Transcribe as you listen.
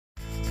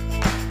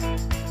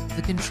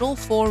The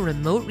Control4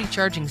 remote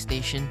recharging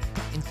station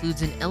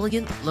includes an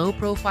elegant,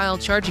 low-profile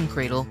charging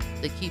cradle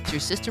that keeps your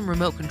system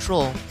remote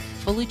control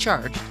fully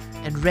charged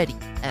and ready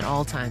at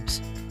all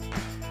times.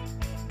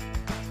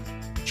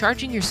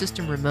 Charging your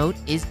system remote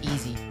is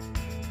easy.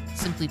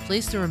 Simply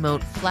place the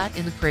remote flat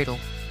in the cradle.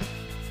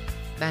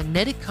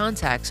 Magnetic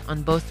contacts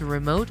on both the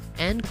remote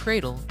and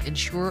cradle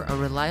ensure a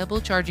reliable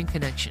charging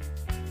connection.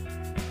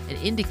 An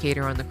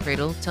indicator on the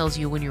cradle tells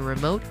you when your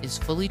remote is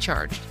fully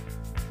charged.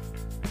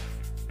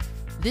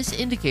 This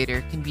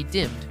indicator can be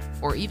dimmed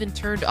or even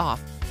turned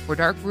off for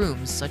dark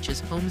rooms such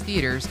as home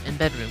theaters and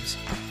bedrooms.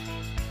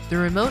 The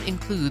remote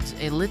includes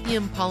a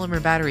lithium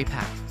polymer battery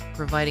pack,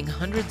 providing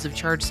hundreds of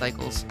charge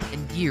cycles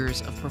and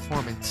years of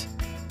performance.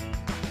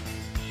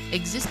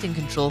 Existing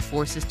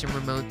Control4 system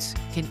remotes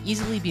can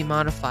easily be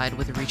modified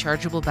with a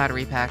rechargeable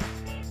battery pack.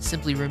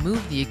 Simply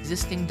remove the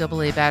existing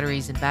AA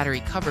batteries and battery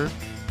cover,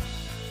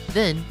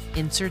 then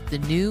insert the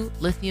new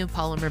lithium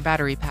polymer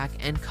battery pack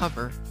and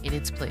cover in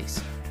its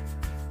place.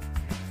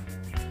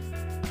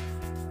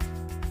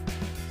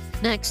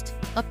 Next,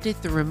 update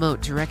the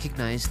remote to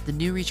recognize the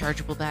new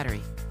rechargeable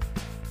battery.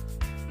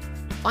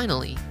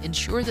 Finally,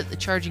 ensure that the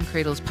charging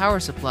cradle's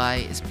power supply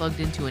is plugged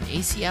into an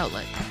AC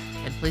outlet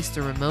and place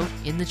the remote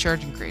in the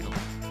charging cradle.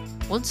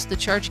 Once the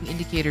charging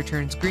indicator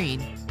turns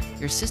green,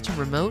 your system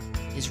remote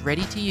is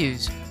ready to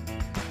use.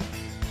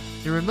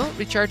 The remote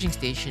recharging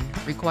station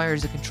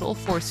requires a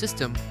Control4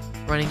 system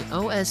running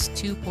OS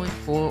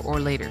 2.4 or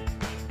later.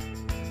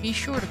 Be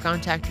sure to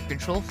contact your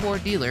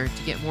Control4 dealer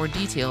to get more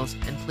details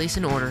and place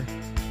an order.